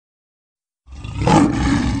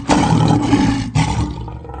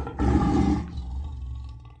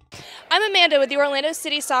I'm Amanda with the Orlando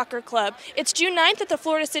City Soccer Club. It's June 9th at the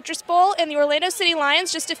Florida Citrus Bowl, and the Orlando City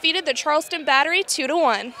Lions just defeated the Charleston Battery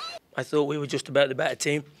 2-1. I thought we were just about the better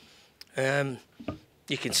team.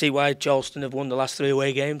 You can see why Charleston have won the last 3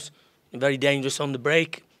 away games. They're very dangerous on the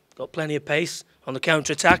break, got plenty of pace on the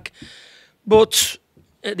counter-attack. But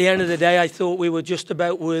at the end of the day, I thought we were just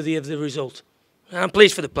about worthy of the result. And I'm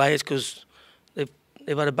pleased for the players because they've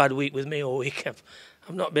had a bad week with me all week.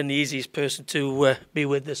 I've not been the easiest person to be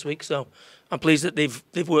with this week, so I'm pleased that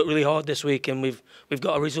they've worked really hard this week and we've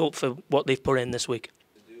got a result for what they've put in this week.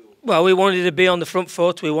 Well, we wanted to be on the front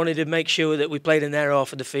foot. We wanted to make sure that we played in their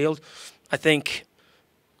half of the field. I think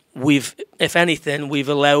if anything, we've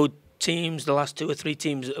allowed teams, the last 2 or 3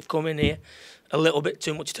 teams that have come in here, a little bit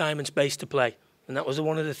too much time and space to play. And that was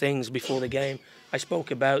one of the things before the game I spoke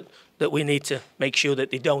about that we need to make sure that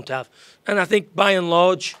they don't have. And I think by and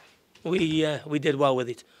large, we did well with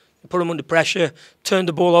it. We put them under pressure, turned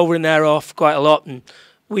the ball over in their half quite a lot, and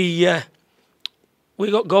we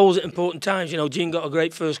got goals at important times. You know, Gene got a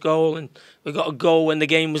great first goal, and we got a goal when the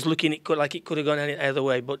game was looking like it could have gone any other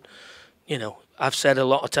way. But, you know, I've said a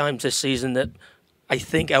lot of times this season that I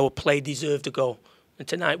think our play deserved a goal. And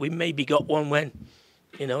tonight we maybe got one when,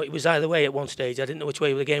 you know, it was either way at one stage. I didn't know which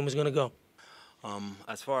way the game was going to go.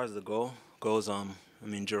 As far as the goal goes, I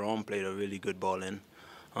mean, Jerome played a really good ball in.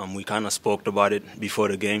 We kind of spoke about it before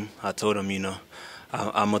the game. I told him, you know,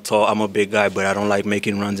 I'm a big guy, but I don't like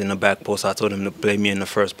making runs in the back post. I told him to play me in the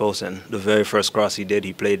first post, and the very first cross he did,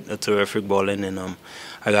 he played a terrific ball in, and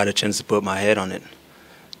I got a chance to put my head on it.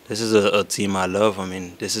 This is a team I love. I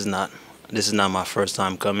mean, this is not my first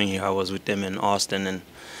time coming here. I was with them in Austin, and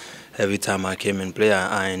every time I came and played,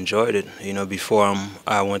 I enjoyed it. You know, before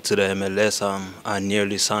I went to the MLS, I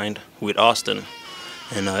nearly signed with Austin.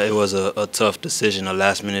 And it was a tough decision, a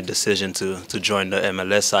last-minute decision to join the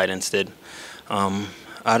MLS side instead.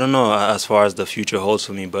 I don't know as far as the future holds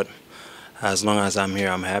for me, but as long as I'm here,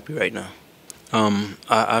 I'm happy right now.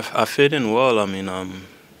 I fit in well. I mean,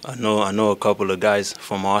 I know a couple of guys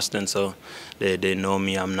from Austin, so they know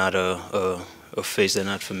me. I'm not a face they're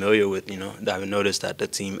not familiar with. You know, I've noticed that the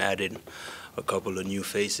team added a couple of new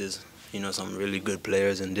faces. You know, some really good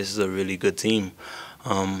players, and this is a really good team.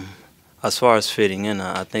 As far as fitting in,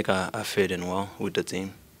 I think I fit in well with the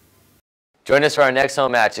team. Join us for our next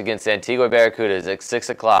home match against Antigua Barracudas at 6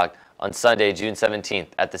 o'clock on Sunday, June 17th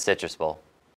at the Citrus Bowl.